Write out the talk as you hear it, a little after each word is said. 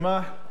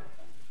Good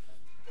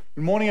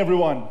morning,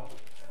 everyone.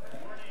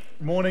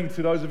 Good morning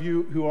to those of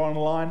you who are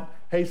online.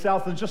 Hey,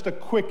 Southland, just a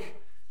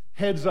quick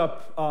heads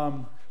up.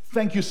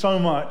 Thank you so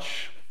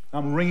much.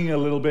 I'm ringing a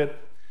little bit.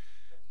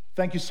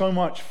 Thank you so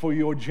much for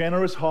your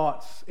generous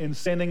hearts in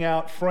sending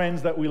out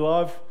friends that we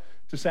love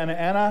to Santa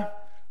Ana.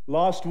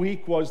 Last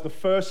week was the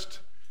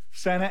first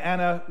Santa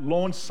Ana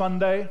launch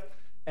Sunday,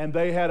 and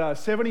they had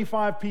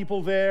 75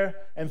 people there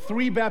and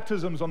 3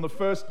 baptisms on the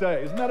first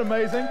day. Isn't that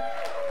amazing?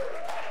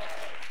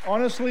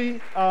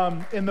 Honestly,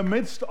 in the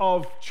midst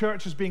of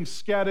churches being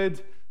scattered,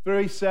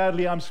 very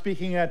sadly, I'm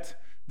speaking at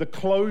the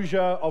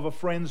closure of a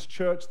friend's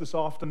church this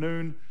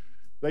afternoon.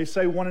 They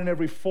say 1 in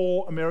every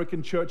 4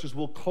 American churches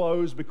will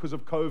close because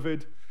of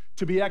COVID.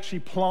 To be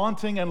actually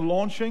planting and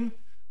launching,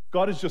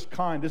 God is just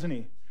kind, isn't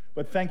He?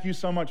 But thank you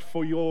so much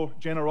for your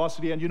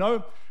generosity. And you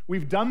know,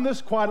 we've done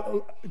this quite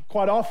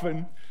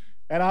often,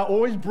 and I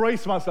always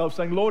brace myself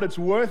saying, Lord, it's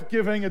worth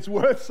giving, it's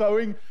worth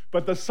sowing.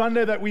 But the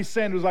Sunday that we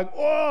send was like,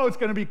 oh, it's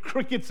going to be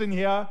crickets in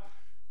here.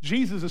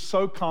 Jesus is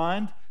so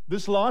kind.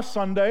 This last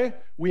Sunday,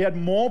 we had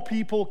more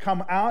people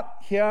come out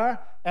here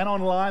and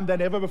online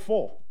than ever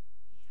before.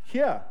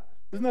 Here.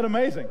 Isn't that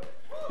amazing?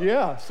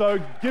 Yeah, so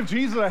give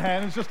Jesus a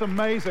hand. It's just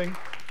amazing.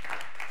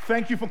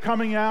 Thank you for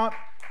coming out.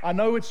 I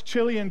know it's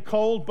chilly and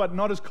cold, but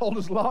not as cold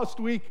as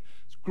last week.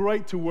 It's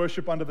great to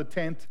worship under the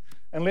tent.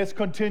 And let's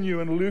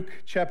continue in Luke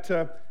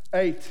chapter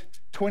 8,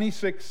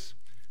 26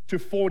 to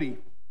 40.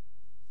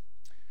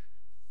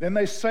 Then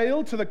they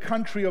sailed to the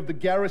country of the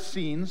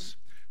Gerasenes,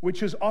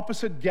 which is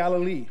opposite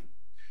Galilee.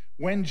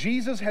 When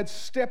Jesus had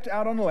stepped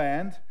out on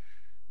land,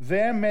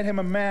 there met him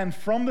a man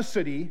from the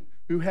city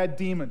who had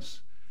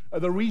demons.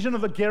 The region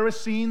of the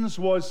Gerasenes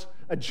was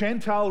a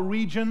Gentile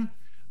region.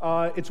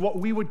 It's what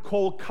we would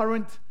call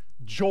current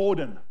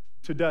Jordan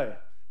today.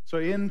 So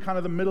in kind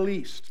of the Middle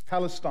East,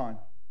 Palestine.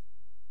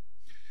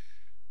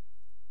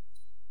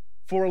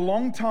 For a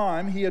long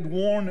time, he had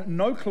worn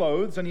no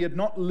clothes, and he had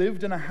not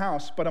lived in a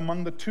house, but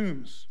among the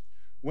tombs.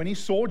 When he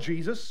saw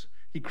Jesus,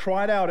 he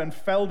cried out and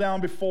fell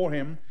down before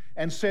him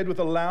and said with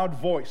a loud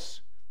voice,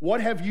 "What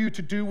have you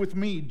to do with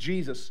me,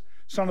 Jesus,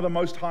 Son of the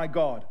Most High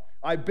God?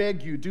 I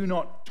beg you, do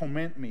not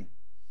torment me."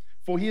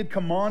 For he had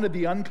commanded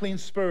the unclean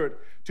spirit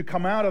to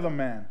come out of the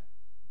man.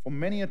 For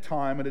many a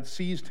time it had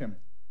seized him.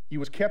 He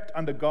was kept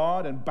under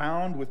guard and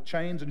bound with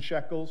chains and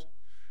shackles,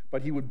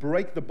 but he would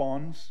break the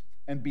bonds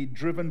and be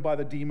driven by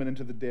the demon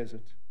into the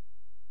desert.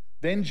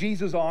 Then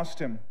Jesus asked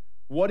him,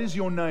 "What is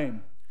your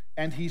name?"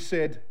 And he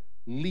said,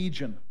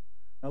 "Legion."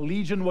 Now,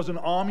 legion was an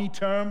army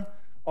term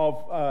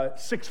of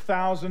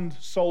 6,000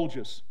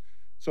 soldiers.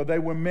 So they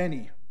were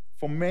many,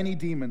 for many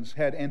demons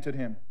had entered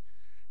him.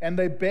 And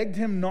they begged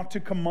him not to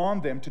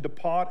command them to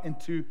depart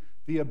into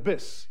the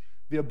abyss.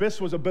 The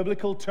abyss was a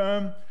biblical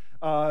term,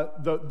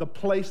 the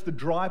place, the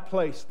dry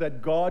place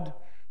that God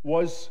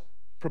was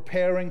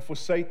preparing for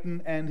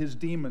Satan and his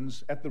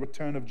demons at the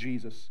return of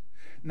Jesus.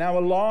 Now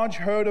a large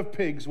herd of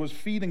pigs was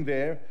feeding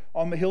there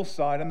on the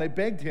hillside, and they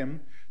begged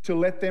him to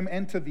let them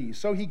enter these.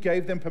 So he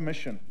gave them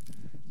permission.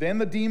 Then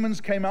the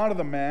demons came out of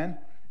the man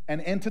and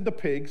entered the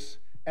pigs,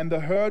 and the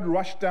herd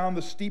rushed down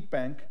the steep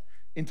bank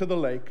into the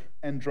lake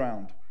and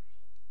drowned.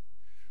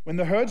 When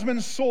the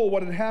herdsmen saw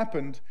what had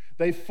happened,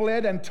 they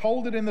fled and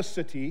told it in the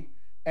city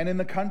and in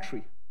the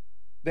country.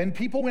 Then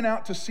people went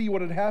out to see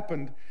what had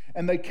happened,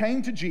 and they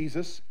came to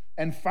Jesus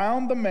and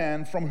found the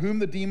man from whom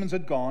the demons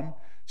had gone,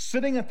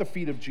 sitting at the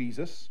feet of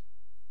Jesus,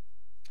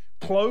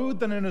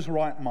 clothed and in his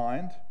right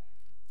mind,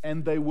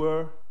 and they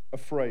were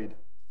afraid.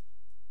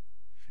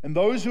 And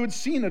those who had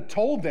seen it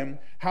told them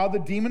how the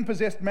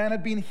demon-possessed man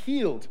had been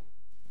healed.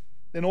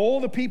 Then all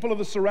the people of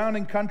the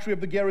surrounding country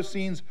of the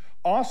Gerasenes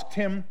asked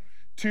him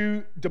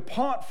to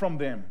depart from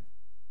them,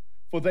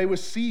 for they were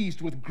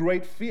seized with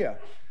great fear.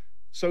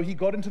 So he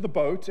got into the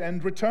boat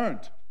and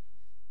returned.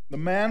 The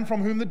man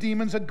from whom the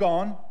demons had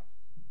gone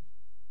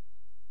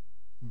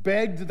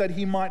begged that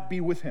he might be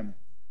with him,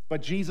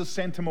 but Jesus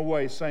sent him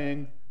away,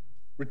 saying,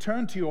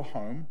 "Return to your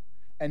home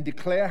and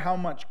declare how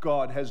much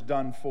God has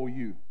done for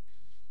you."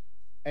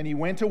 And he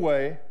went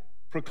away,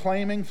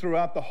 proclaiming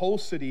throughout the whole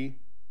city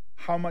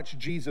how much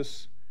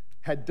Jesus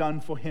had done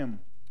for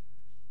him.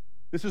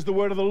 This is the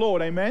word of the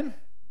Lord, amen?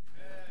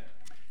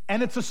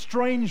 And it's a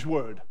strange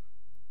word.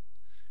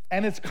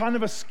 And it's kind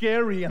of a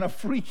scary and a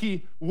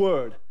freaky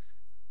word.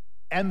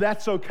 And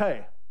that's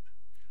okay.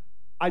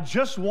 I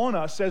just want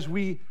us, as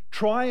we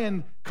try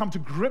and come to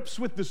grips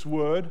with this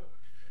word,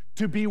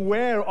 to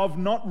beware of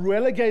not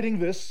relegating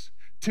this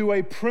to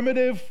a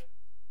primitive,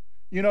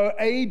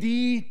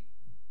 AD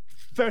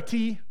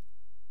 30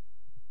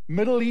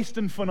 Middle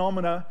Eastern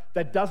phenomena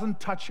that doesn't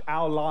touch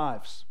our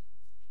lives.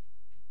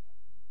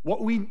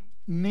 What we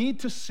need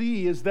to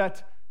see is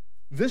that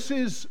this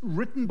is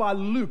written by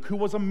Luke, who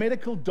was a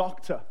medical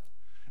doctor.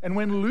 And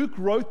when Luke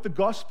wrote the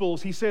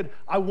Gospels, he said,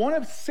 I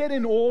want to set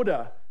in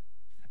order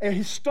a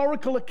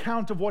historical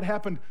account of what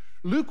happened.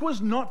 Luke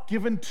was not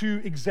given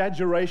to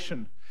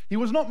exaggeration. He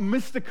was not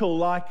mystical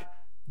like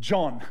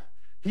John.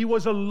 He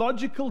was a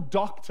logical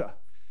doctor.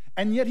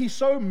 And yet he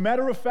so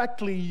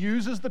matter-of-factly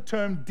uses the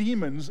term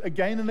demons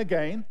again and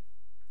again,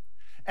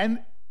 and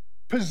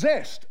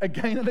possessed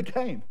again and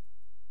again.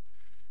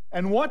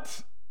 And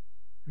what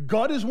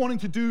God is wanting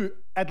to do,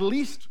 at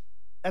least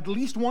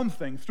one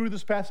thing through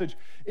this passage,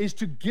 is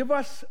to give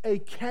us a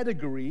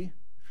category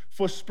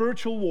for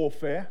spiritual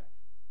warfare,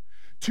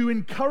 to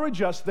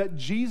encourage us that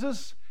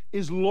Jesus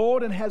is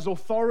Lord and has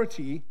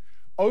authority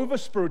over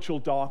spiritual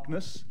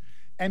darkness,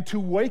 and to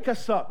wake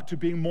us up to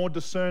being more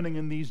discerning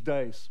in these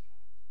days.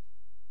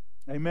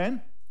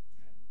 Amen?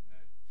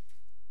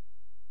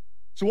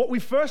 So what we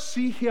first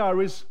see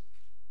here is,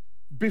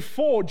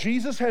 before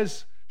Jesus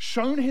has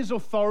shown his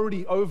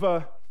authority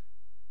over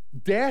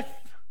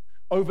death,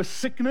 over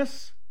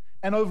sickness,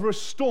 and over a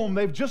storm.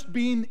 They've just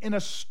been in a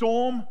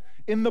storm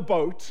in the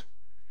boat,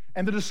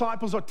 and the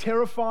disciples are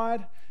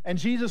terrified, and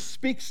Jesus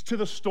speaks to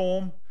the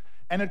storm,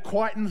 and it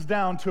quietens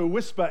down to a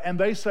whisper, and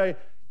they say,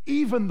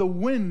 even the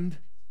wind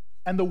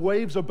and the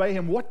waves obey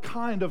him. What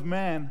kind of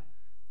man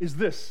is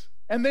this?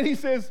 And then he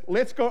says,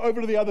 let's go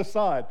over to the other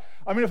side.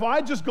 I mean, if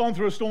I'd just gone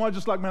through a storm, I'd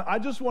just like, man, I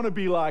just want to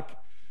be like,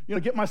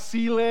 get my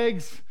sea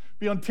legs,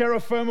 be on terra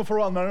firma for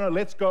a while. No,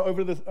 let's go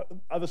over to the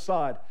other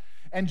side.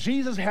 And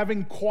Jesus,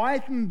 having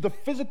quietened the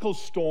physical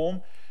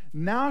storm,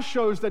 now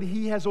shows that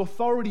he has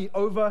authority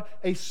over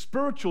a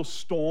spiritual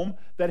storm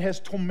that has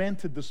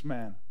tormented this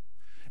man.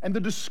 And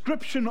the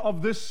description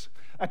of this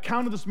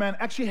account of this man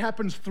actually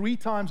happens 3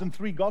 times in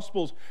 3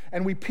 Gospels.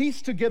 And we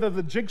piece together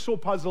the jigsaw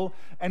puzzle,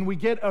 and we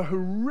get a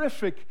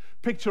horrific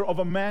picture of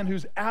a man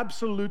who's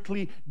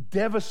absolutely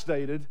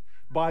devastated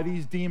by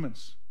these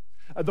demons.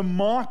 The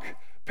Mark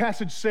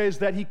passage says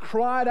that he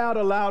cried out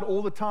aloud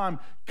all the time,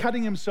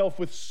 cutting himself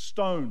with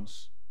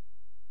stones.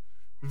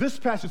 This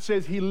passage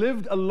says he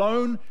lived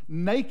alone,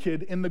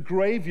 naked in the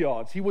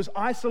graveyards. He was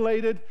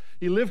isolated.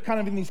 He lived kind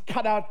of in these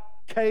cut-out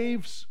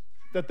caves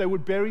that they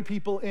would bury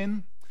people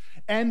in.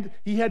 And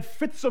he had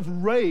fits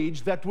of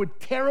rage that would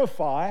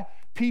terrify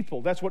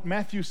people. That's what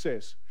Matthew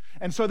says.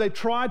 And so they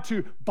tried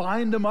to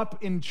bind him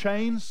up in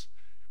chains,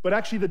 but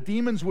actually the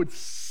demons would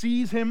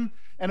seize him.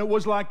 And it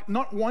was like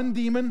not one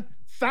demon,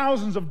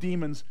 thousands of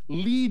demons,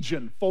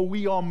 legion, for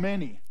we are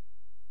many.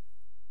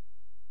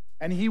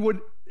 And he would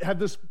have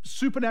this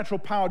supernatural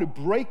power to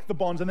break the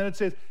bonds. And then it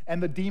says,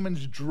 and the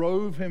demons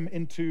drove him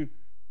into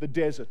the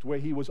desert where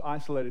he was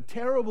isolated.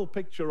 Terrible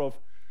picture of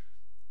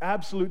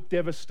absolute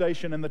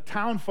devastation. And the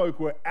town folk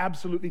were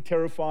absolutely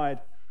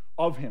terrified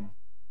of him.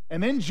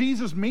 And then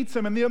Jesus meets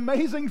him. And the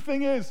amazing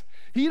thing is,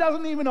 he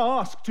doesn't even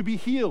ask to be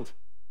healed.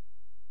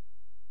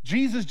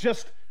 Jesus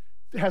just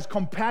has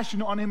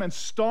compassion on him and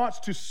starts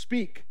to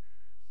speak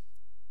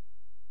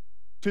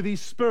to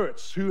these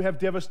spirits who have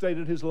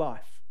devastated his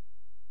life.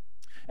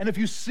 And if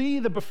you see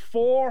the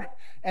before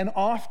and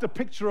after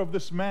picture of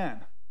this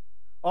man,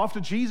 after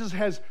Jesus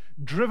has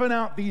driven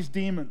out these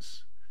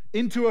demons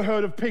into a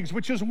herd of pigs,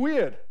 which is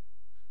weird,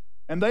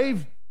 and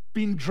they've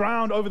been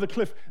drowned over the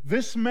cliff,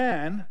 this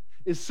man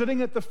is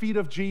sitting at the feet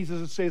of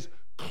Jesus, it says,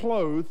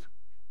 clothed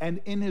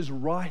and in his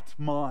right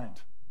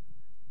mind.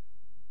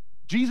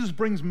 Jesus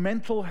brings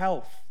mental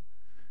health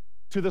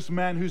to this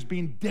man who's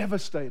been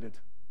devastated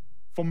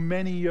for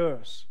many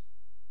years.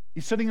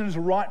 He's sitting in his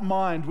right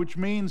mind, which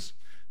means,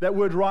 that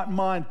word right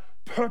mind,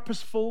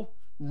 purposeful,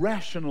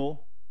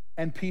 rational,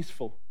 and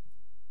peaceful.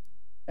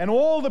 And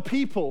all the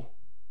people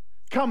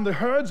come, the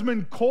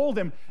herdsmen call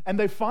them, and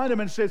they find him,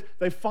 and it says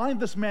they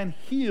find this man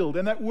healed.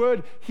 And that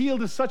word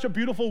healed is such a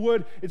beautiful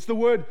word. It's the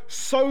word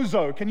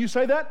sozo. Can you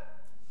say that?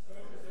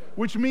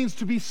 Which means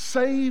to be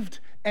saved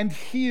and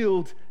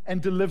healed and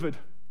delivered.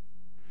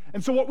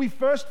 And so what we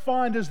first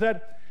find is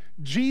that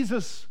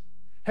Jesus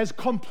has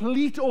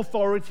complete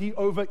authority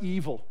over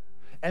evil,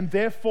 and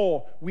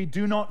therefore we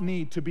do not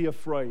need to be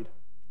afraid.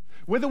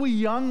 Whether we're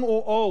young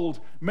or old,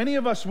 many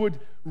of us would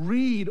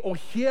read or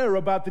hear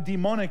about the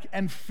demonic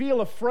and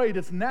feel afraid.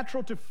 It's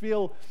natural to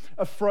feel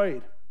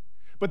afraid.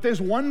 But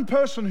there's one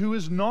person who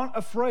is not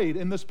afraid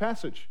in this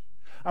passage.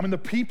 I mean, the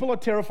people are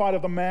terrified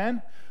of the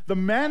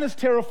man is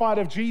terrified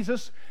of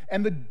Jesus,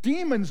 and the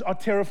demons are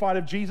terrified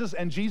of Jesus,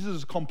 and Jesus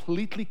is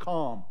completely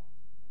calm.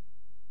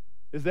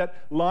 Is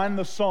that line in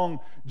the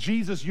song,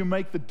 Jesus, you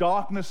make the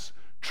darkness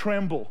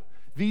tremble.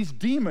 These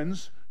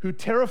demons who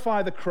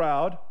terrify the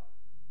crowd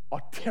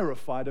are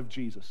terrified of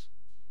Jesus.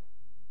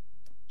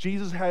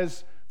 Jesus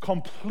has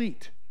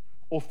complete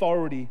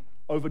authority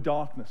over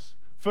darkness.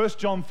 1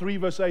 John 3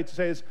 verse 8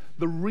 says,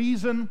 the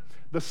reason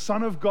the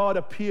Son of God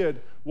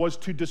appeared was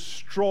to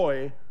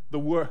destroy the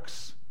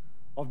works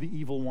of the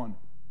evil one.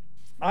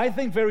 I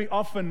think very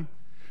often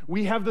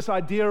we have this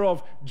idea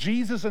of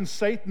Jesus and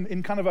Satan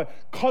in kind of a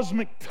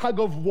cosmic tug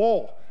of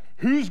war.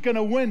 Who's going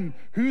to win?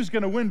 Who's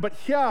going to win? But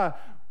here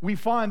we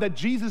find that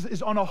Jesus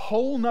is on a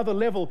whole nother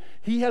level.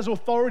 He has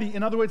authority.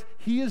 In other words,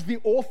 he is the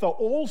author.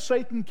 All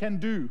Satan can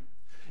do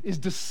is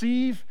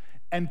deceive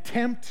and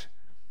tempt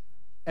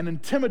and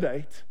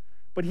intimidate,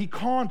 but he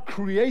can't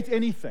create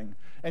anything.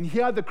 And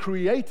here the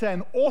creator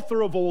and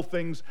author of all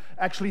things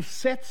actually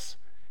sets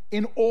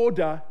in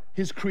order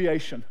his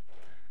creation.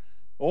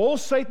 All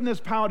Satan has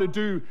power to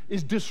do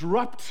is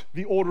disrupt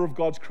the order of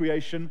God's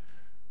creation,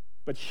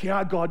 but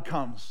here God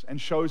comes and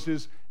shows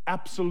his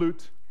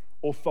absolute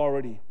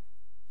authority.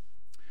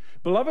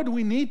 Beloved,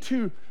 we need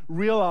to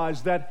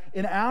realize that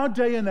in our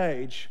day and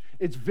age,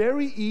 it's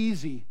very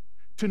easy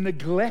to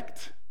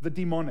neglect the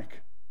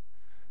demonic.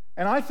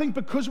 And I think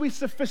because we're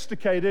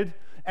sophisticated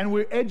and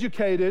we're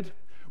educated,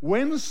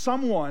 when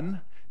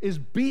someone is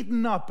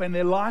beaten up and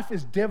their life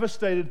is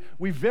devastated,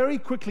 we very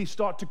quickly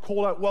start to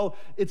call out, well,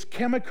 it's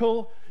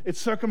chemical, it's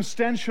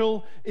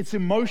circumstantial, it's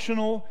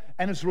emotional,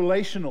 and it's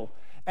relational.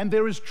 And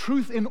there is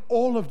truth in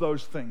all of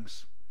those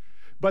things.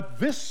 But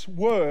this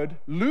word,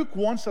 Luke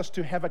wants us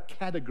to have a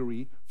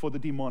category for the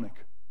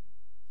demonic.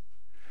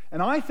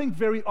 And I think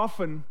very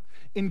often,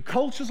 in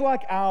cultures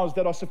like ours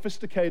that are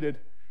sophisticated,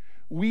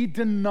 we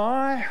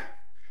deny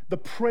the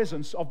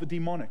presence of the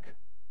demonic.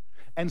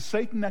 And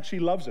Satan actually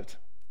loves it.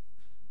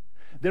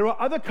 There are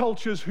other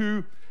cultures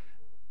who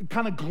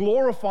kind of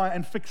glorify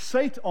and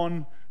fixate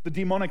on the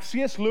demonic.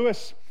 C.S.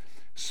 Lewis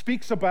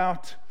speaks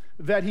about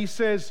that. He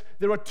says,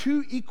 there are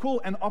two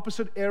equal and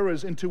opposite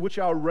errors into which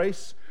our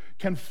race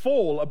can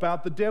fall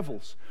about the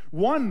devils.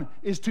 One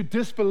is to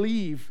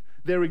disbelieve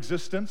their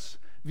existence.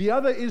 The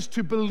other is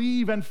to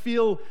believe and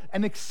feel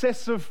an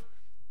excessive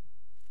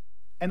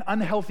and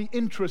unhealthy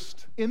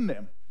interest in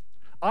them.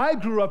 I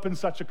grew up in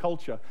such a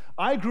culture.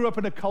 I grew up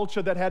in a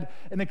culture that had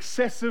an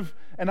excessive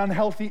and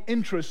unhealthy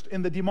interest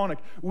in the demonic.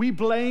 We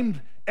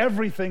blamed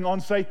everything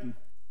on Satan.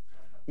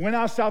 When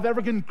our South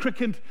African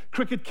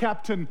cricket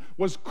captain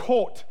was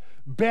caught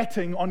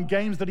betting on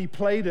games that he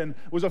played in,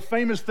 it was a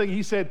famous thing.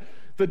 He said,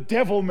 "The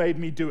devil made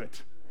me do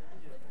it."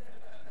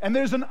 And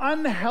there's an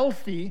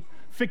unhealthy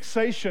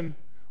fixation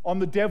on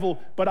the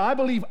devil, but I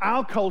believe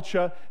our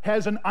culture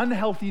has an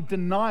unhealthy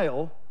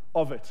denial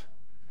of it.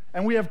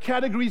 And we have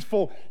categories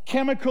for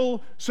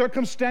chemical,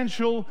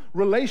 circumstantial,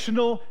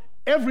 relational,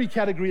 every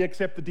category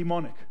except the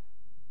demonic.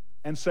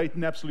 And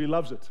Satan absolutely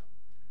loves it.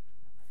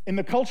 In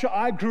the culture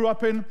I grew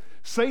up in,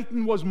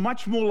 Satan was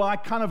much more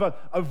like kind of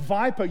a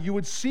viper. You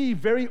would see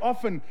very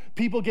often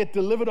people get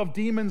delivered of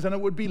demons, and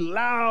it would be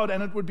loud,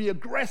 and it would be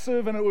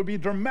aggressive, and it would be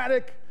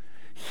dramatic.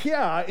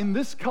 Here, in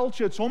this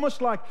culture, it's almost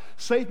like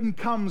Satan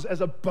comes as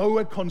a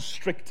boa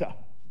constrictor.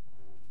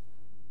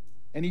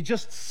 And he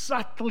just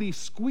subtly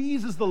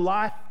squeezes the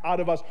life out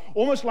of us,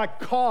 almost like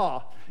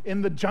Kaa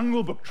in the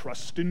Jungle Book.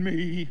 Trust in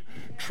me,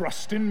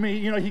 trust in me.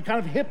 You know, he kind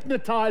of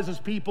hypnotizes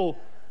people,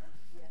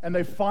 and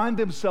they find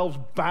themselves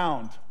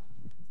bound.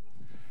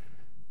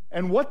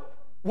 And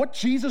what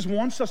Jesus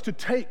wants us to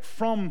take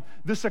from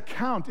this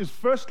account is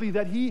firstly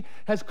that he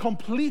has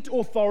complete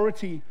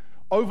authority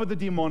over the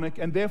demonic,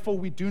 and therefore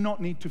we do not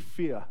need to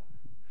fear.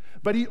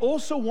 But he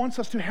also wants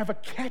us to have a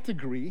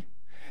category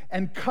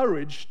and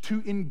courage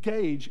to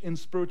engage in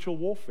spiritual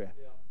warfare.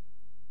 Yeah.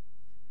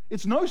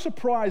 It's no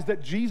surprise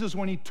that Jesus,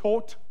 when he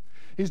taught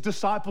his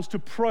disciples to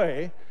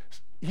pray,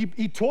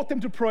 he taught them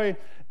to pray,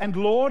 and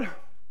Lord,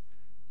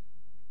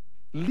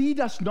 lead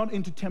us not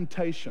into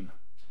temptation,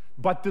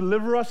 but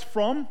deliver us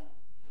from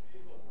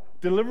evil.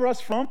 Deliver us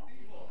from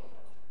evil.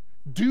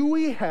 Do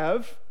we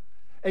have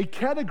a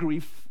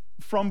category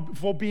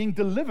for being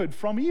delivered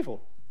from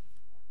evil?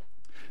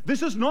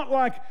 This is not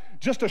like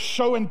just a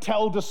show and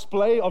tell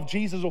display of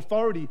Jesus'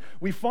 authority.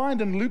 We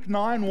find in Luke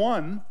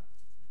 9:1,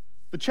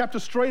 the chapter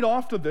straight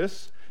after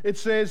this, it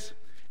says,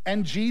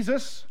 and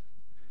Jesus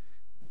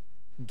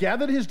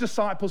gathered his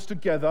disciples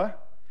together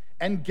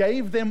and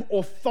gave them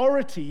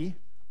authority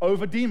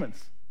over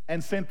demons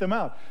and sent them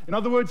out. In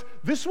other words,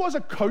 this was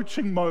a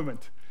coaching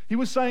moment. He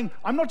was saying,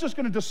 I'm not just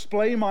going to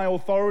display my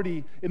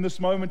authority in this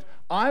moment.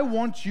 I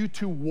want you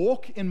to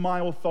walk in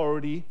my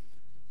authority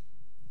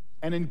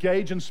and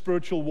engage in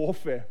spiritual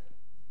warfare.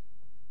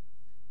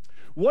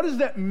 What does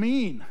that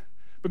mean?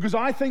 Because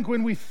I think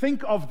when we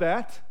think of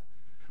that,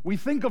 we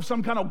think of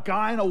some kind of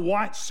guy in a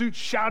white suit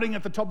shouting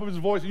at the top of his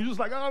voice, and you're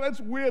just like, oh, that's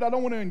weird. I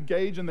don't want to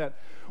engage in that.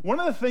 One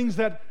of the things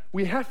that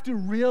we have to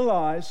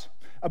realize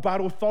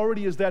about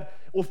authority is that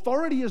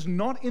authority is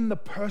not in the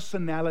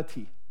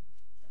personality.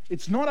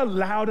 It's not a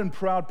loud and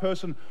proud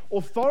person.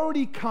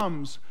 Authority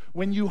comes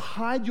when you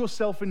hide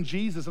yourself in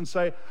Jesus and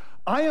say,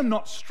 I am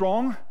not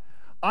strong,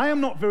 I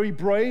am not very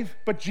brave,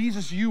 but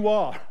Jesus, you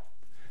are.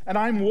 And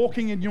I'm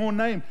walking in your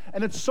name.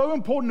 And it's so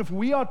important if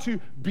we are to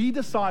be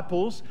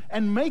disciples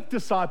and make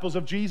disciples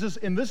of Jesus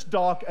in this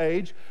dark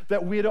age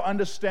that we're to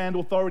understand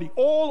authority.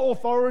 All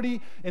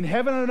authority in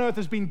heaven and earth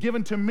has been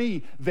given to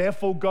me,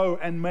 therefore go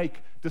and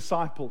make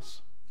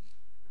disciples.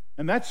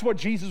 And that's what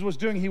Jesus was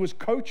doing. He was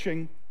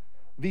coaching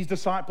these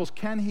disciples.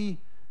 Can he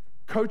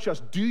coach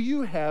us? Do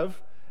you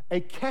have a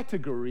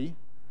category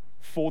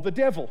for the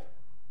devil?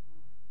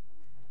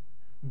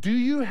 Do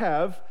you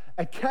have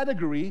a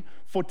category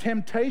for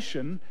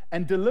temptation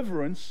and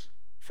deliverance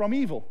from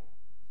evil?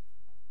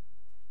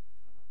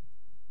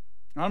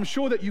 I'm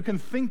sure that you can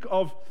think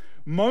of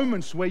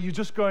moments where you're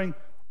just going,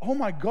 oh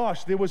my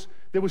gosh, there was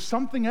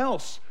something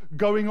else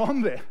going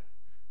on there.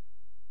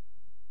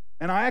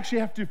 And I actually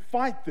have to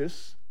fight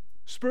this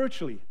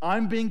spiritually.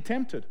 I'm being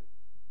tempted.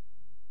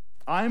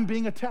 I'm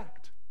being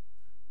attacked.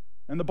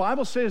 And the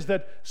Bible says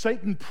that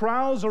Satan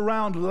prowls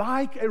around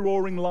like a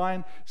roaring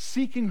lion,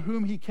 seeking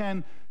whom he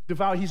can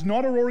devour. He's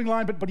not a roaring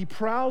lion, but he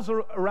prowls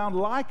around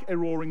like a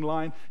roaring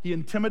lion. He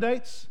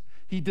intimidates,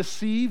 he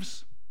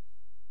deceives,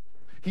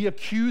 he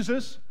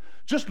accuses.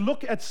 Just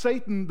look at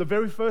Satan the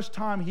very first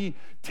time he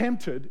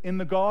tempted in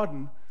the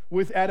garden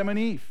with Adam and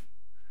Eve.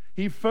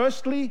 He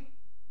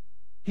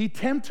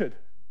tempted.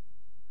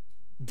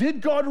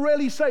 Did God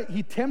really say?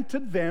 He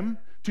tempted them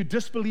to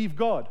disbelieve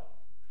God.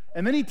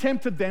 And then he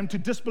tempted them to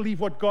disbelieve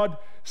what God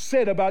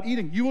said about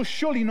eating. You will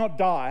surely not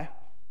die.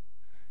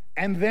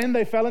 And then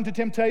they fell into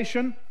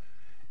temptation.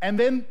 And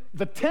then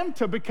the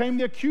tempter became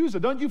the accuser.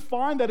 Don't you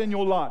find that in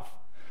your life?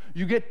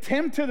 You get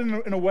tempted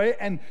in a way,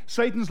 and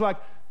Satan's like,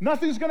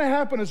 nothing's going to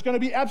happen. It's going to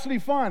be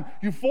absolutely fine.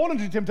 You fall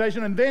into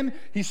temptation, and then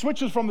he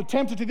switches from the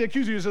tempter to the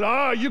accuser. He says,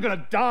 oh, you're going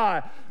to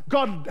die.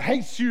 God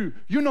hates you.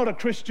 You're not a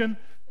Christian.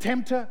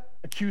 Tempter,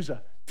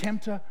 accuser.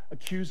 Tempter,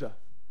 accuser.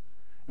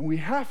 And we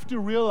have to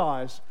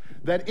realize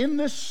that in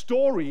this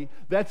story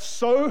that's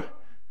so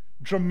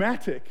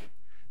dramatic,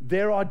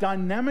 there are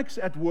dynamics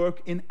at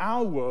work in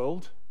our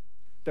world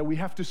that we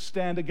have to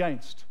stand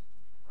against.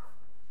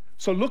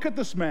 So look at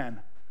this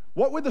man.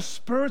 What were the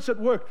spirits at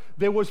work?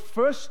 There was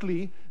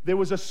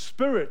a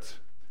spirit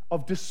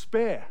of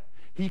despair.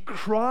 He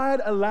cried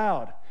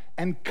aloud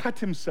and cut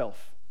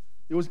himself.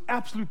 It was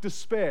absolute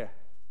despair.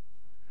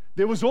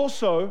 There was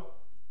also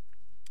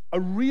a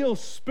real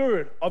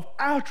spirit of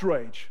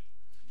outrage.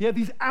 He had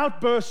these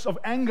outbursts of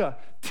anger,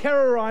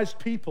 terrorized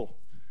people.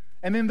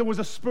 And then there was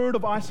a spirit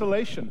of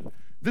isolation.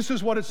 This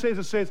is what it says.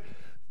 It says,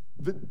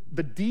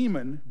 the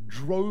demon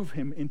drove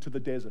him into the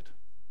desert.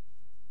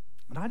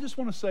 And I just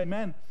want to say,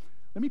 man,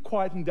 let me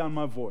quieten down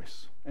my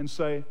voice and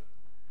say,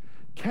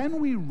 can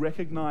we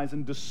recognize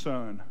and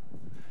discern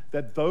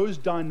that those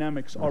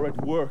dynamics are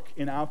at work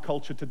in our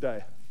culture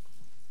today?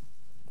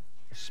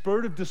 A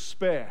spirit of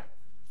despair.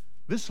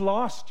 This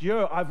last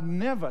year, I've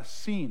never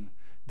seen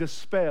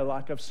despair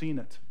like I've seen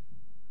it.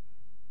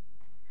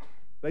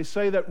 They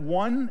say that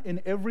 1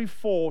 in every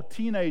 4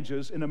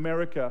 teenagers in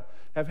America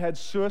have had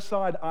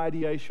suicide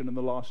ideation in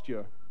the last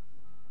year.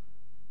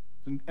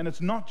 And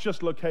it's not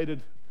just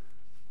located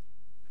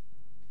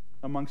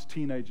amongst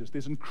teenagers.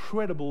 There's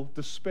incredible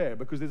despair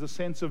because there's a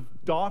sense of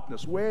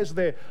darkness. Where's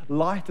there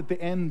light at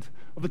the end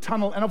of the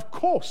tunnel? And of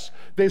course,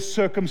 there's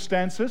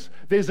circumstances,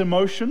 there's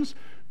emotions.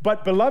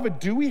 But beloved,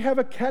 do we have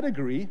a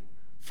category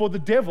for the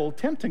devil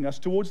tempting us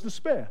towards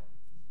despair?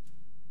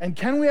 And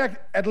can we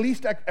at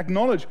least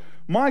acknowledge,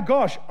 my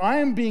gosh, I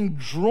am being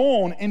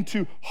drawn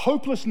into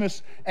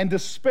hopelessness and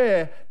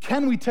despair.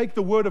 Can we take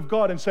the word of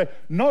God and say,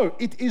 no,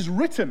 it is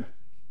written,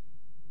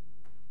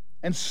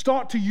 and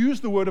start to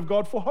use the word of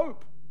God for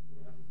hope?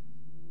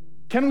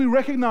 Can we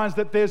recognize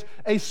that there's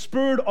a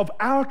spirit of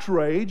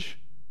outrage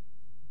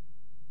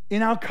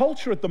in our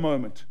culture at the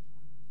moment?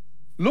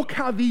 Look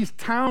how these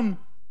town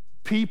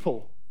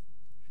people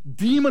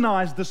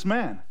demonized this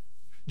man.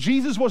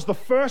 Jesus was the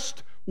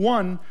first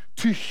one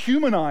to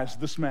humanize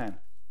this man.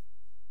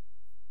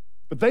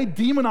 But they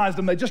demonized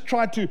him. They just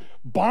tried to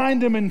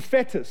bind him in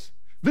fetters.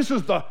 This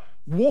is the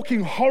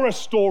walking horror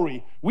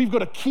story. We've got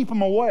to keep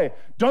him away.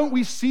 Don't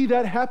we see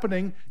that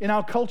happening in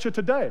our culture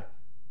today?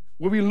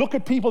 Where we look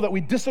at people that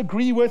we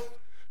disagree with,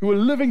 who are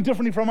living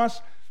differently from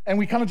us, and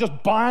we kind of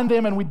just bind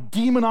them and we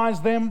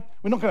demonize them.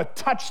 We're not going to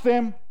touch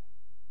them.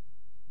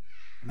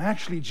 And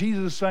actually,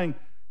 Jesus is saying,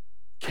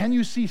 can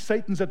you see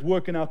Satan's at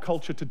work in our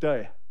culture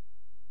today?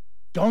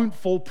 Don't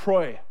fall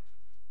prey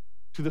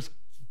to this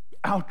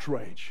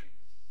outrage.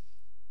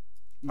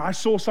 I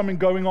saw something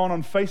going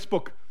on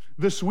Facebook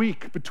this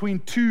week between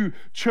 2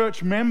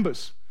 church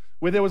members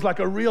where there was like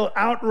a real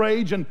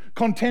outrage and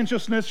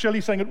contentiousness.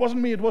 Shelley saying, it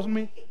wasn't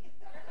me.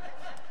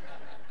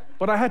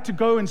 But I had to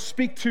go and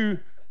speak to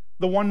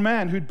the one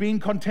man who'd been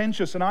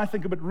contentious and I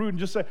think a bit rude and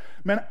just say,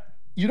 man,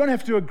 you don't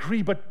have to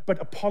agree, but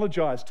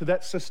apologize to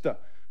that sister.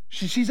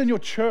 She's in your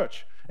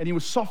church. And he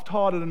was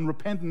soft-hearted and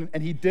repentant,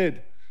 and he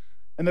did.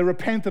 And they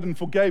repented and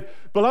forgave.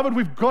 Beloved,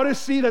 we've got to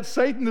see that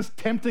Satan is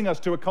tempting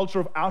us to a culture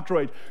of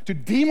outrage, to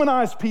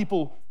demonize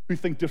people who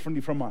think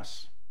differently from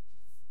us.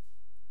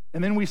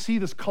 And then we see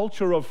this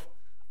culture of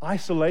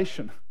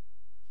isolation,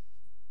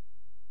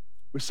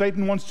 where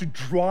Satan wants to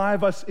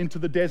drive us into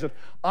the desert.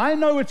 I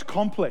know it's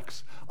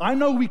complex. I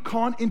know we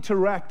can't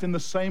interact in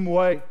the same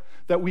way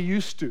that we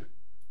used to.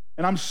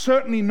 And I'm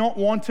certainly not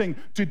wanting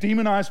to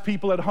demonize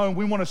people at home.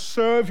 We want to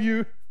serve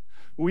you.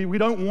 We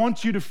don't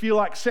want you to feel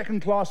like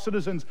second-class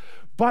citizens.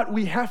 But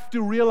we have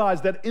to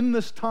realize that in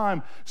this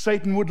time,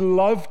 Satan would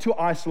love to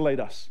isolate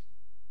us.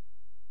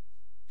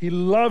 He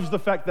loves the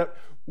fact that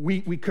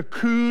we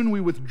cocoon,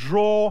 we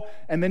withdraw,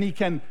 and then he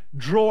can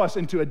draw us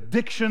into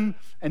addiction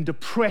and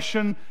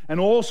depression and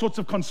all sorts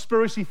of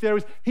conspiracy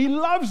theories. He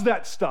loves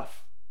that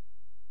stuff.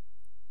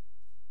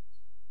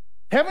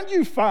 Haven't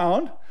you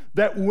found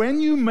that when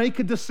you make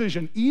a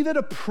decision, either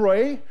to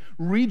pray,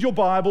 read your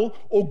Bible,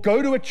 or go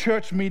to a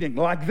church meeting,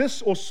 like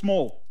this or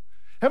small,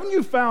 haven't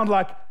you found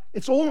like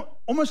it's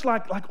almost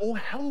like all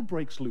hell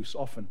breaks loose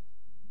often?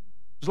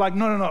 It's like,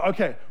 no,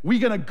 okay, we're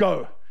going to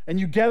go. And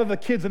you gather the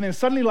kids, and then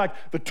suddenly like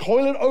the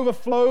toilet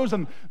overflows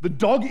and the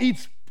dog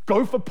eats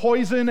gopher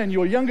poison and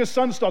your youngest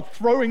son starts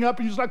throwing up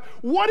and you're just like,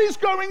 what is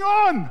going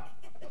on?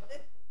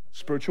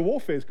 Spiritual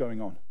warfare is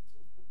going on.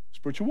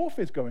 Spiritual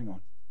warfare is going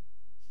on.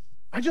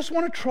 I just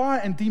want to try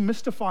and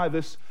demystify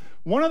this.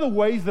 One of the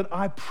ways that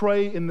I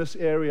pray in this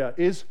area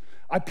is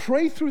I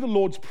pray through the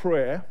Lord's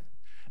Prayer,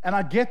 and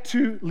I get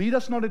to lead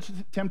us not into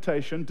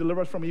temptation,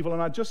 deliver us from evil,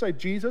 and I just say,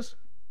 Jesus,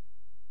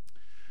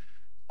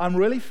 I'm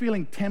really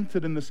feeling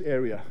tempted in this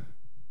area.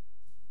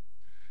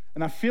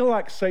 And I feel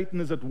like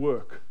Satan is at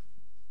work.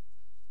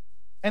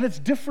 And it's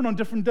different on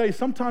different days.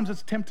 Sometimes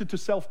it's tempted to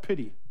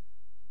self-pity.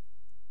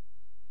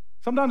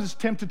 Sometimes it's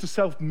tempted to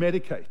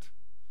self-medicate.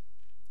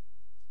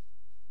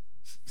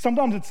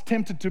 Sometimes it's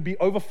tempted to be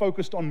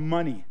over-focused on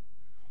money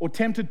or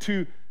tempted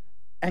to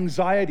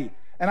anxiety.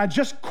 And I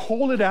just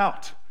call it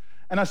out.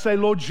 And I say,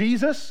 Lord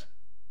Jesus,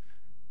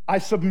 I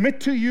submit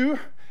to you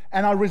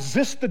and I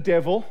resist the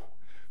devil.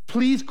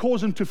 Please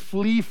cause him to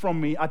flee from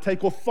me. I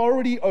take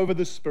authority over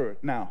the spirit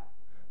now.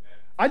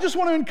 I just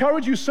want to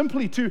encourage you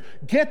simply to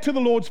get to the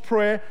Lord's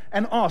Prayer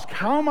and ask,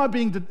 how am I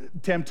being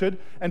tempted?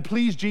 And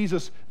please,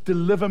 Jesus,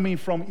 deliver me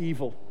from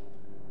evil.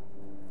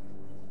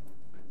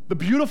 The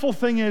beautiful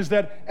thing is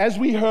that as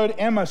we heard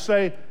Emma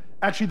say,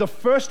 actually the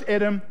first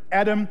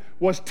Adam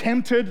was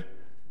tempted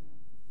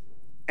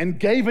and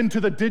gave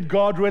into did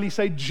God really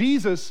say?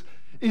 Jesus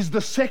is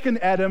the second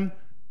Adam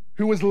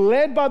who was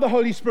led by the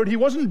Holy Spirit. He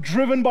wasn't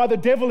driven by the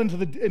devil into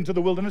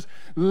the wilderness,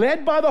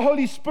 led by the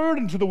Holy Spirit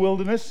into the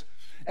wilderness.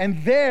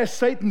 And there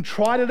Satan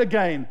tried it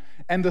again.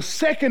 And the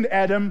second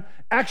Adam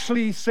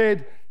actually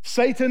said,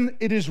 Satan,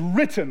 it is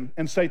written,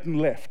 and Satan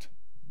left.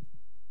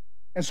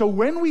 And so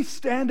when we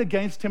stand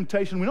against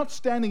temptation, we're not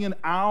standing in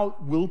our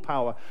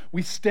willpower.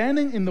 We're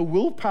standing in the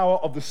willpower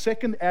of the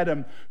second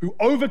Adam who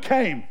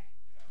overcame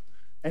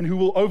and who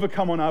will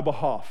overcome on our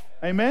behalf.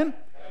 Amen?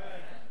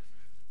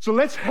 So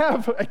let's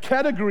have a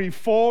category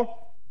for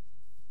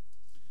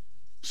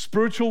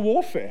spiritual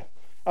warfare.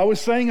 I was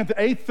saying at the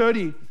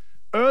 8:30,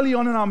 early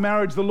on in our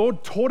marriage, the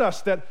Lord taught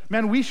us that,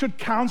 man, we should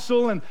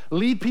counsel and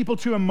lead people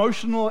to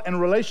emotional and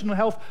relational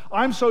health.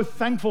 I'm so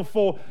thankful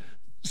for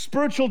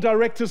spiritual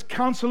directors,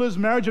 counselors,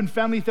 marriage and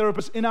family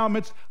therapists in our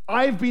midst.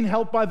 I've been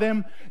helped by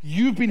them.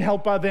 You've been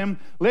helped by them.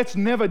 Let's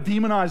never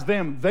demonize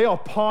them. They are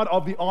part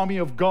of the army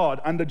of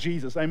God under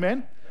Jesus.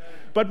 Amen?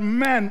 But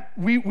man,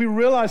 we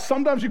realize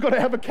sometimes you've got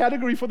to have a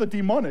category for the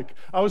demonic.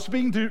 I was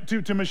speaking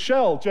to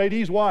Michelle,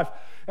 JD's wife,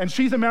 and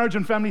she's a marriage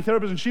and family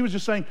therapist, and she was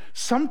just saying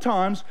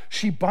sometimes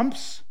she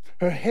bumps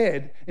her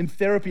head in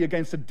therapy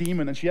against a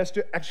demon, and she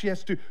actually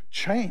has to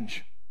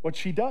change what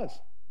she does.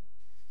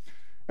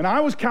 And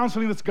I was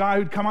counseling this guy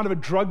who'd come out of a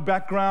drug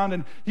background,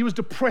 and he was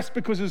depressed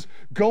because his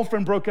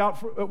girlfriend broke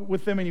out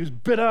with him, and he was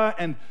bitter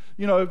and,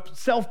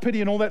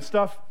 self-pity and all that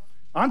stuff.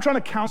 I'm trying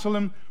to counsel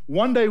him.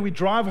 One day we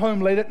drive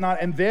home late at night,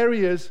 and there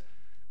he is,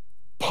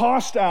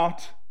 passed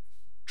out,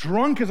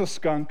 drunk as a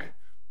skunk,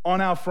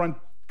 on our front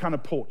kind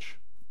of porch.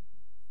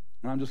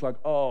 And I'm just like,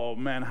 oh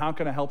man, how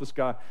can I help this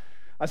guy?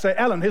 I say,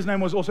 Alan, his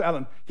name was also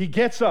Alan. He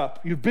gets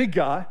up, he's a big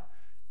guy.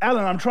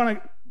 Alan, I'm trying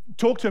to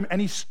talk to him,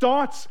 and he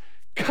starts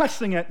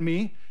cussing at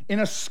me in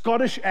a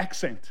Scottish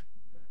accent.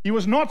 He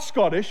was not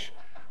Scottish,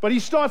 but he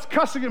starts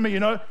cussing at me,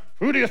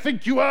 who do you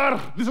think you are?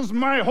 This is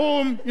my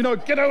home,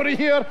 get out of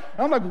here. And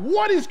I'm like,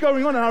 what is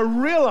going on? And I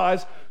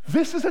realize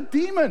this is a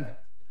demon.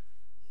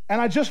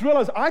 And I just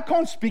realized I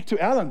can't speak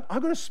to Alan.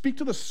 I've got to speak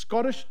to the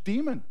Scottish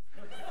demon.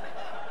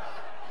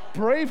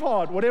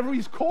 Braveheart, whatever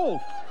he's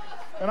called.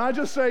 And I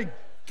just say,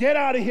 get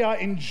out of here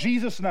in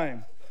Jesus'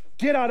 name.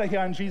 Get out of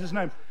here in Jesus'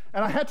 name.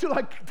 And I had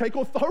to take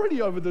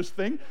authority over this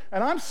thing.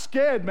 And I'm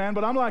scared, man,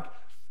 but I'm like,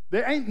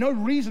 there ain't no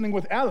reasoning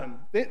with Alan.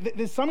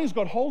 There's something's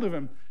got hold of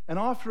him. And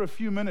after a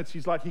few minutes,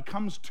 he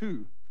comes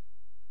to.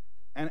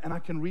 And I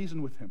can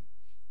reason with him.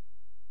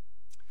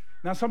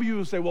 Now, some of you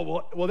will say,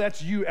 well,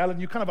 that's you, Alan.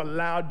 You're kind of a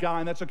loud guy,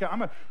 and that's okay.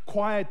 I'm a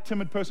quiet,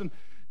 timid person.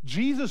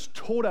 Jesus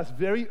taught us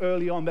very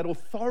early on that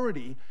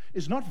authority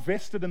is not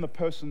vested in the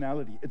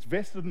personality. It's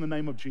vested in the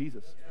name of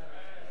Jesus.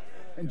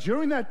 And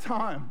during that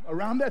time,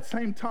 around that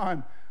same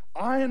time,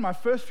 in my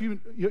first few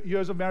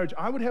years of marriage,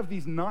 I would have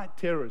these night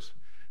terrors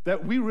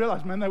that we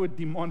realized, man, they were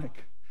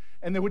demonic.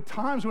 And there were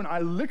times when I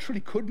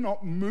literally could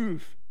not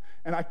move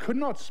and I could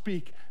not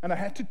speak, and I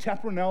had to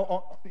tap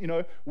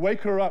Ronelle,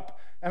 wake her up.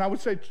 And I would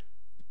say,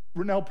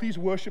 Ronelle, please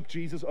worship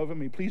Jesus over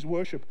me. Please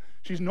worship.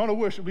 She's not a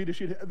worship leader.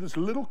 She had this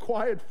little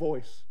quiet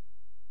voice.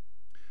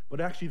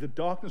 But actually the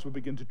darkness would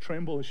begin to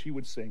tremble as she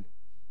would sing.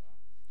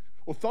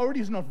 Authority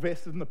is not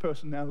vested in the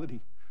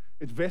personality.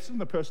 It's vested in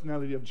the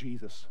personality of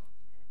Jesus.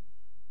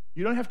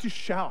 You don't have to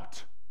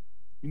shout.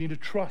 You need to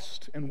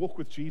trust and walk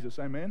with Jesus.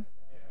 Amen?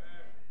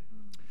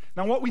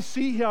 Now, what we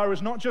see here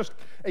is not just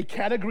a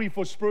category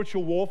for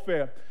spiritual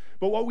warfare,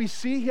 but what we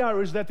see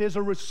here is that there's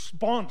a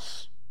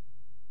response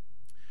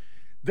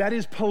that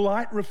is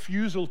polite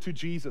refusal to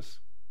Jesus.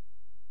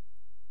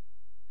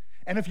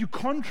 And if you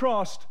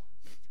contrast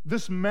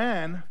this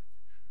man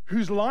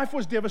whose life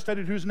was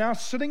devastated, who's now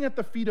sitting at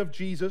the feet of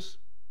Jesus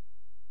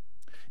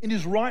in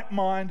his right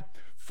mind,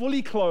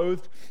 fully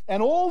clothed,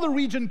 and all the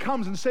region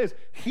comes and says,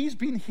 he's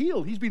been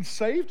healed. He's been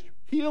saved,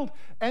 healed,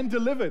 and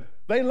delivered.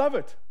 They love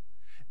it.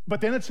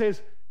 But then it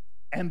says,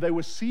 and they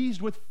were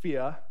seized with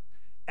fear,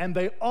 and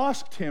they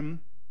asked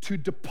him to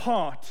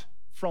depart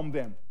from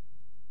them.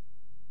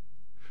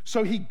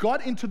 So he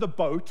got into the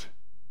boat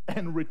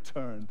and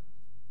returned.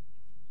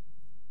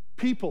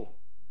 People,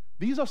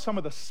 these are some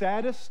of the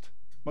saddest,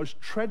 most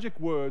tragic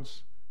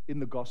words in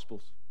the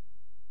Gospels.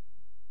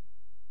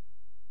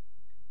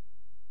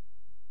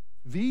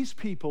 These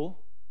people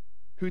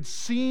who'd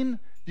seen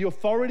the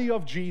authority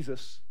of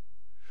Jesus,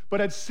 but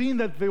had seen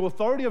that the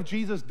authority of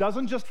Jesus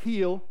doesn't just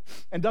heal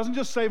and doesn't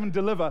just save and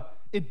deliver,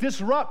 it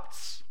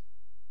disrupts.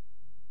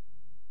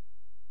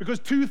 Because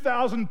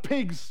 2,000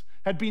 pigs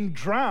had been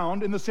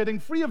drowned in the setting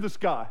free of this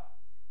guy.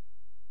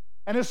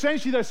 And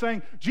essentially they're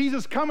saying,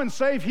 Jesus, come and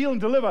save, heal, and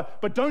deliver,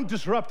 but don't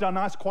disrupt our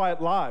nice,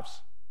 quiet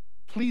lives.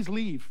 Please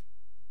leave.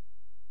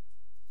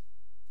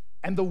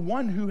 And the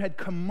one who had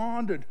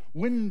commanded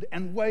wind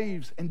and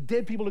waves and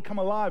dead people to come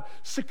alive,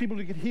 sick people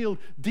to get healed,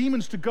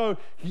 demons to go,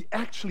 he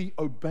actually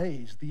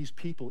obeys these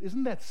people.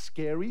 Isn't that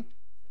scary?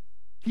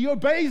 He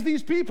obeys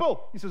these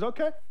people. He says,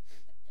 okay.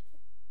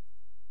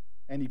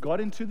 And he got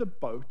into the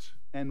boat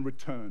and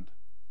returned.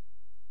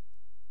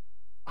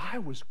 I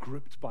was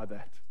gripped by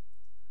that.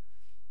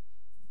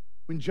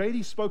 When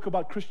JD spoke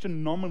about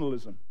Christian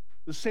nominalism,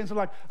 the sense of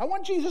like, I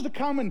want Jesus to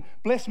come and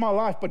bless my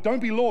life, but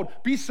don't be Lord.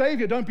 Be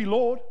Savior, don't be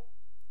Lord.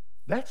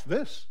 That's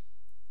this.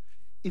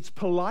 It's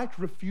polite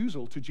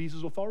refusal to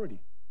Jesus' authority.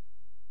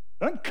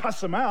 They don't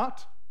cuss him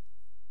out.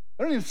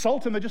 They don't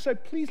insult him. They just say,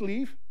 please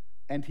leave.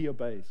 And he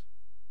obeys.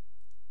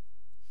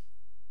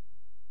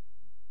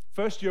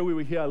 First year we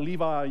were here,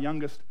 Levi, our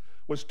youngest,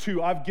 was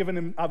 2.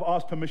 I've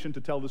asked permission to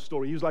tell this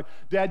story. He was like,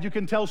 Dad, you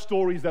can tell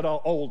stories that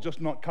are old,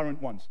 just not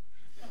current ones.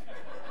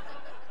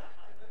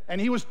 And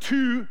he was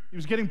 2, he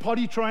was getting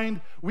potty trained.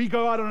 We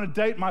go out on a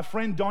date. My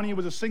friend Donnie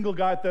was a single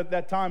guy at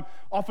that time,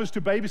 offers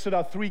to babysit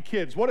our 3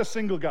 kids. What a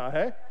single guy,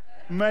 hey?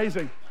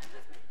 Amazing.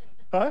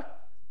 Huh?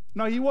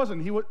 No, he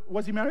wasn't.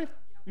 Was he married?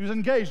 He was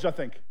engaged, I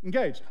think.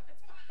 Engaged.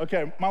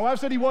 Okay, my wife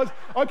said he was.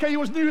 Okay, he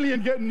was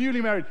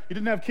newly married. He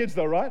didn't have kids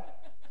though, right?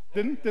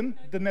 Didn't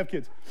have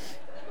kids.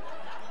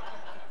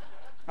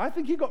 I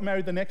think he got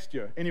married the next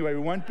year. Anyway,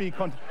 we won't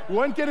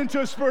get into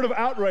a spirit of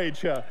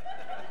outrage here.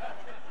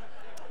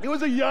 He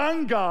was a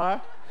young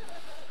guy,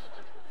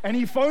 and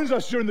he phones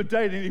us during the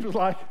date, and he was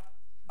like,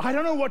 I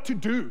don't know what to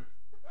do,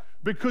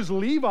 because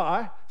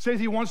Levi says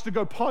he wants to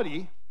go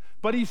potty,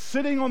 but he's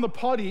sitting on the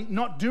potty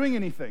not doing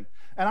anything.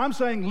 And I'm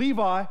saying,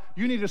 Levi,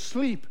 you need to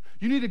sleep.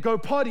 You need to go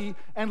potty.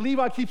 And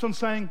Levi keeps on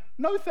saying,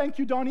 no, thank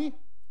you, Donnie.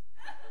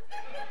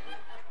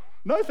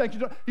 No, thank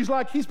you, Donnie. He's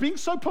like, he's being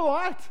so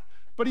polite,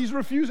 but he's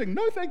refusing.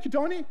 No, thank you,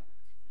 Donnie.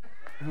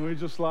 And we're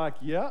just like,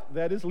 yeah,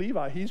 that is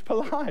Levi. He's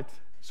polite,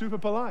 super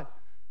polite.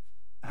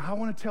 And I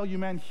want to tell you,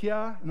 man,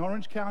 here in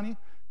Orange County,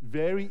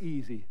 very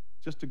easy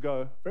just to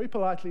go very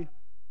politely,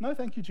 no,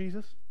 thank you,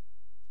 Jesus.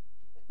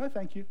 No,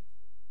 thank you.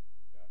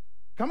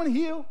 Come and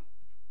heal.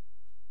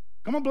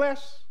 Come and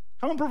bless.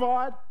 Come and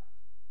provide.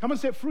 Come and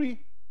set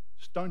free.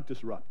 Just don't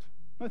disrupt.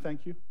 No,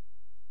 thank you.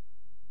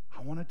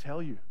 I want to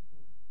tell you,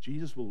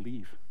 Jesus will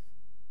leave.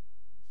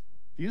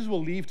 Jesus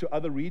will leave to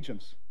other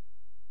regions.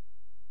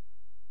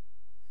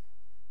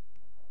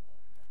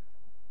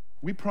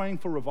 We're praying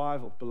for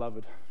revival,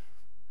 beloved.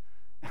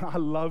 And I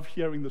love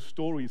hearing the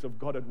stories of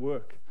God at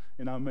work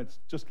in our midst.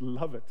 Just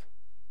love it.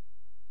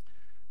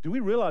 Do we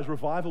realize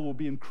revival will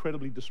be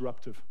incredibly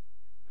disruptive?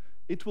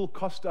 It will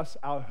cost us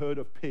our herd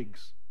of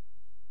pigs.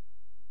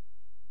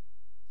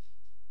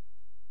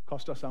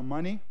 Cost us our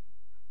money.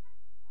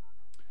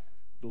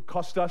 It'll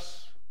cost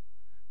us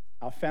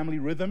our family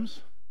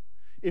rhythms.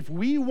 If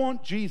we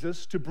want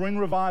Jesus to bring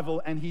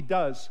revival, and he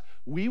does,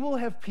 we will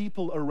have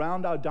people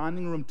around our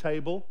dining room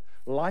table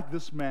like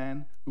this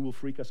man who will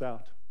freak us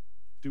out.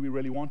 Do we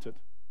really want it?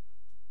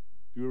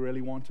 Do we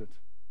really want it?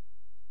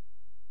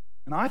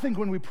 And I think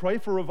when we pray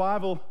for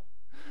revival,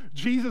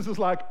 Jesus is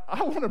like,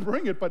 I want to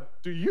bring it,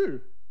 but do you?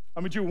 I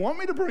mean, do you want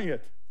me to bring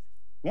it?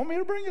 Want me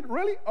to bring it?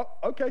 Really? Oh,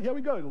 okay, here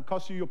we go. It'll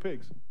cost you your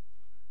pigs.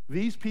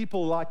 These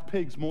people like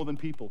pigs more than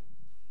people.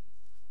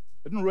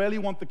 They didn't really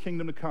want the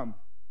kingdom to come.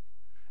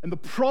 And the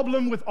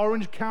problem with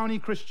Orange County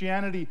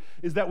Christianity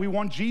is that we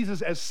want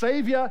Jesus as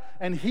Savior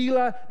and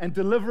healer and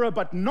deliverer,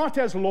 but not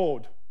as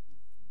Lord.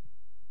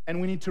 And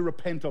we need to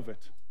repent of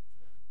it,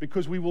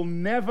 because we will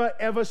never,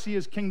 ever see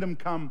his kingdom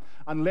come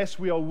unless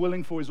we are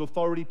willing for his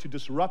authority to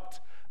disrupt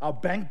our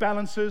bank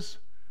balances,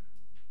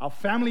 our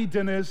family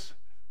dinners,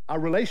 our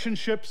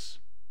relationships,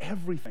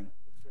 everything.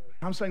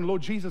 I'm saying,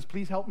 Lord Jesus,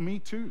 please help me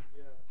too.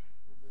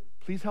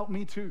 Please help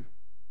me too.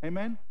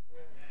 Amen?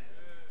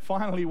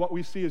 Finally, what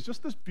we see is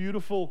just this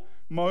beautiful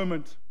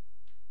moment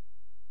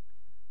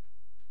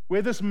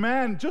where this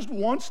man just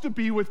wants to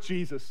be with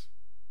Jesus.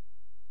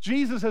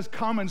 Jesus has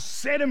come and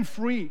set him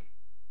free.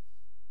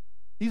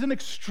 He's an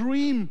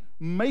extreme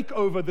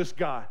makeover, this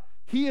guy.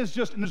 He is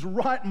just in his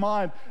right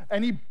mind,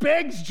 and he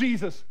begs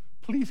Jesus,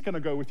 please can I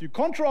go with you?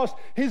 Contrast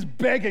his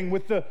begging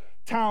with the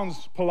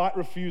town's polite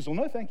refusal.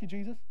 No, thank you,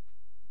 Jesus.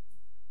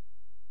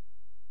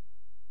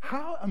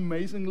 How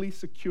amazingly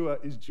secure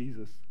is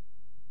Jesus?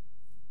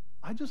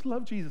 I just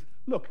love Jesus.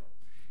 Look,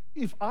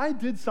 if I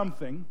did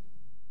something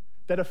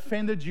that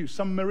offended you,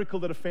 some miracle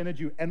that offended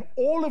you, and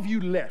all of you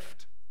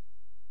left,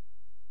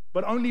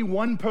 but only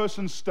one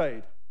person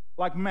stayed,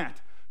 like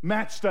Matt.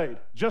 Matt stayed,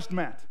 just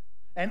Matt.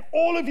 And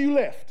all of you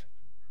left,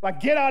 like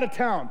get out of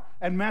town.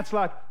 And Matt's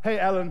like, hey,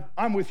 Alan,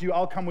 I'm with you,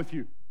 I'll come with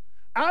you.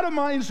 Out of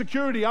my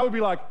insecurity, I would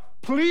be like,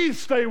 please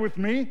stay with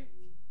me.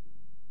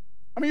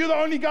 I mean, you're the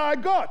only guy I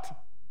got.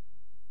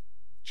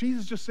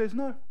 Jesus just says,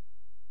 no,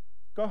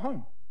 go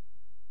home.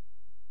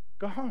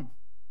 Go home.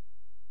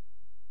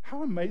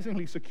 How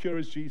amazingly secure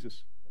is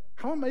Jesus?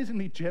 How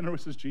amazingly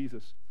generous is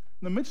Jesus?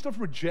 In the midst of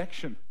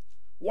rejection,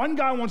 one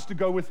guy wants to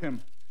go with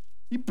him.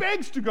 He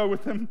begs to go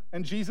with him,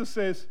 and Jesus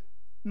says,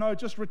 no,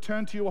 just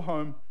return to your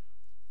home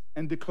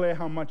and declare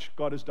how much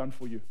God has done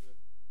for you.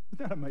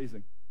 Isn't that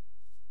amazing?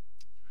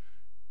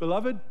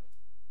 Beloved,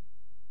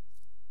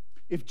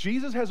 if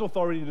Jesus has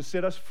authority to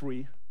set us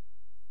free,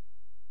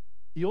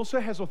 he also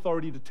has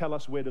authority to tell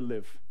us where to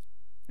live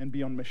and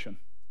be on mission.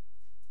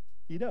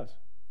 He does.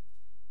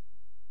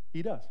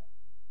 He does.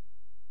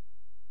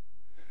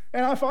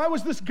 And if I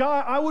was this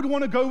guy, I would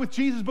want to go with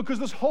Jesus because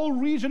this whole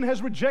region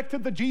has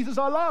rejected the Jesus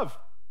I love.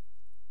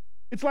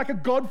 It's like a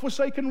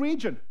God-forsaken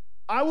region.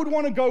 I would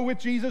want to go with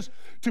Jesus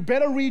to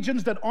better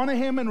regions that honor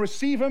him and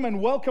receive him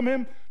and welcome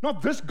him,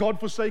 not this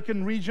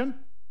God-forsaken region.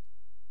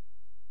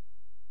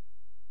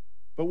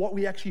 But what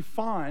we actually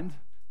find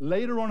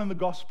later on in the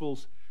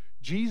Gospels,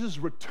 Jesus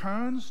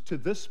returns to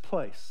this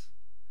place,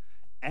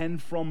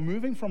 and from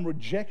moving from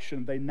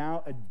rejection, they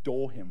now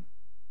adore him.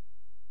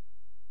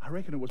 I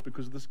reckon it was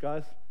because of this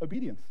guy's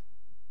obedience.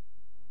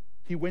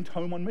 He went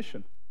home on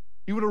mission.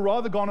 He would have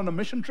rather gone on a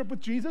mission trip with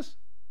Jesus,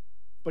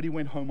 but he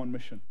went home on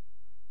mission.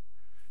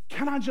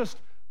 Can I just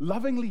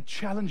lovingly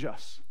challenge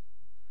us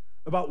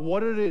about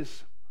what it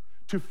is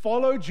to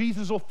follow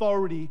Jesus'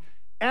 authority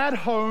at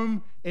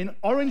home in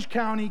Orange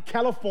County,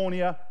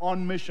 California,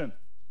 on mission?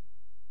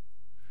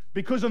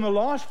 Because in the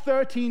last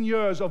 13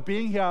 years of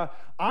being here,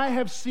 I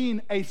have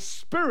seen a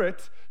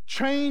spirit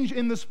change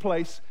in this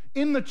place,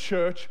 in the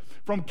church,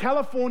 from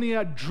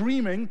California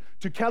dreaming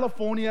to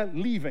California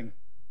leaving.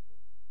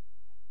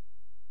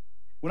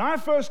 When I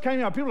first came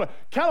here, people were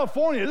like,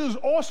 California, this is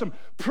awesome,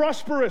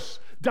 prosperous,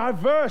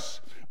 diverse,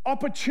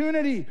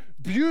 opportunity,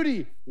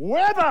 beauty,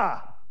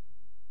 weather.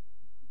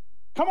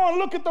 Come on,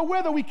 look at the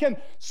weather. We can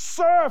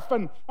surf.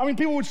 And I mean,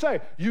 people would say,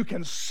 you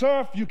can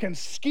surf, you can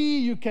ski,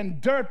 you can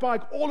dirt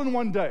bike all in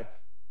one day.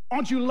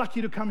 Aren't you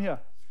lucky to come here?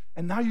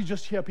 And now you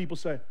just hear people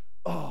say,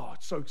 oh,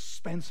 it's so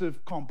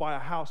expensive, can't buy a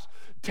house,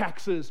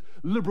 taxes,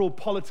 liberal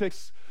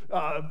politics,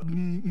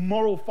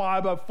 moral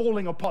fiber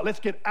falling apart. Let's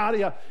get out of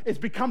here. It's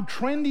become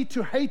trendy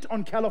to hate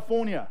on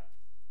California.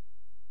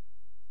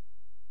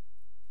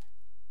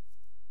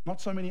 Not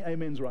so many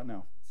amens right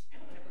now.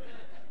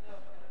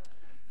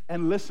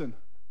 And listen,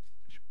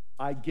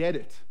 I get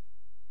it.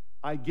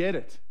 I get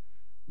it.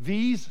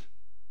 These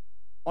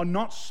are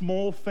not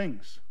small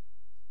things.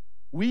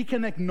 We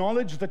can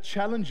acknowledge the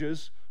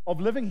challenges of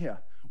living here.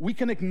 We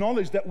can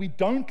acknowledge that we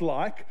don't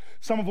like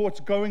some of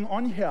what's going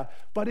on here.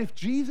 But if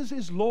Jesus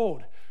is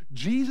Lord,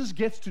 Jesus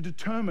gets to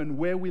determine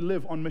where we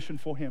live on mission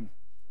for him.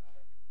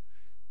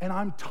 And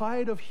I'm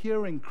tired of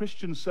hearing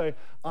Christians say,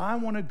 I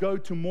want to go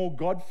to more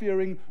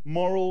God-fearing,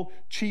 moral,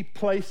 cheap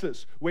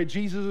places where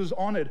Jesus is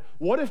honored.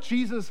 What if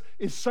Jesus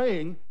is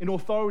saying in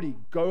authority,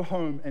 go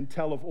home and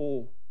tell of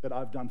all that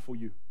I've done for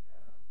you?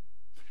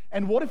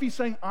 And what if he's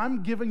saying,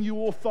 I'm giving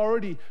you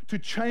authority to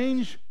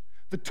change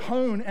the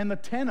tone and the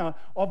tenor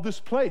of this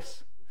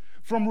place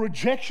from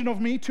rejection of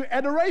me to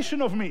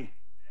adoration of me?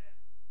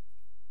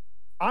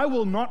 I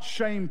will not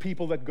shame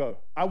people that go.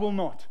 I will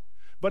not.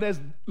 But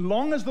as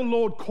long as the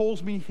Lord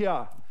calls me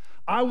here,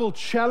 I will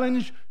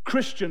challenge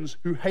Christians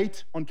who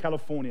hate on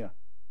California.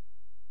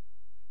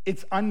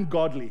 It's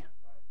ungodly.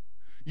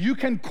 You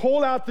can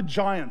call out the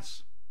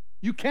giants.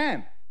 You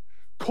can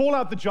call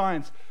out the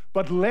giants,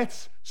 but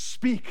let's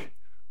speak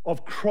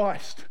of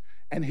Christ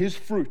and his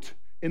fruit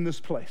in this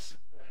place.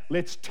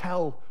 Let's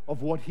tell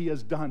of what he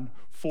has done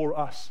for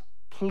us.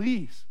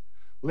 Please,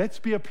 let's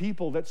be a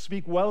people that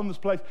speak well in this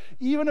place.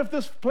 Even if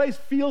this place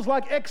feels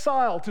like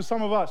exile to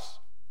some of us,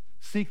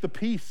 seek the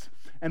peace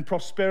and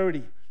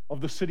prosperity of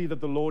the city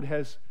that the Lord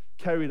has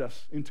carried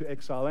us into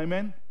exile.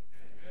 Amen?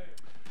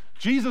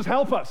 Jesus,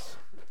 help us.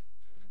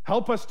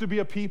 Help us to be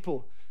a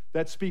people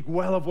that speak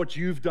well of what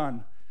you've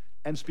done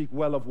and speak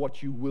well of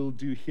what you will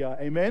do here.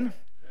 Amen?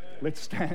 Let's stand.